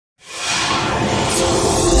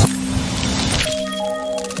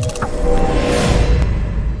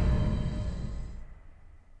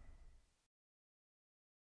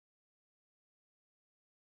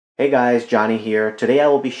Hey guys, Johnny here. Today I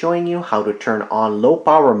will be showing you how to turn on low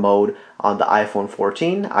power mode on the iPhone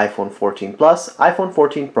 14, iPhone 14 Plus, iPhone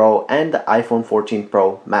 14 Pro, and the iPhone 14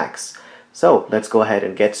 Pro Max. So let's go ahead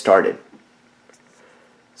and get started.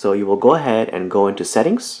 So you will go ahead and go into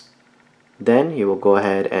settings. Then you will go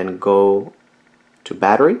ahead and go to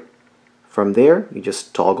battery. From there, you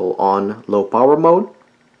just toggle on low power mode.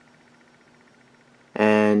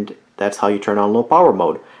 And that's how you turn on low power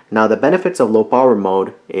mode. Now the benefits of low power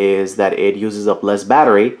mode is that it uses up less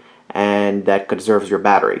battery and that conserves your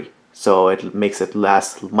battery. So it makes it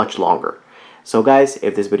last much longer. So guys,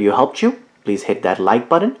 if this video helped you, please hit that like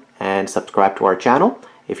button and subscribe to our channel.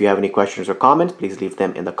 If you have any questions or comments, please leave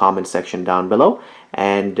them in the comment section down below.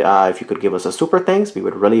 And if you could give us a super thanks, we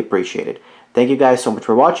would really appreciate it. Thank you guys so much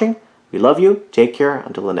for watching. We love you. Take care.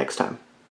 Until the next time.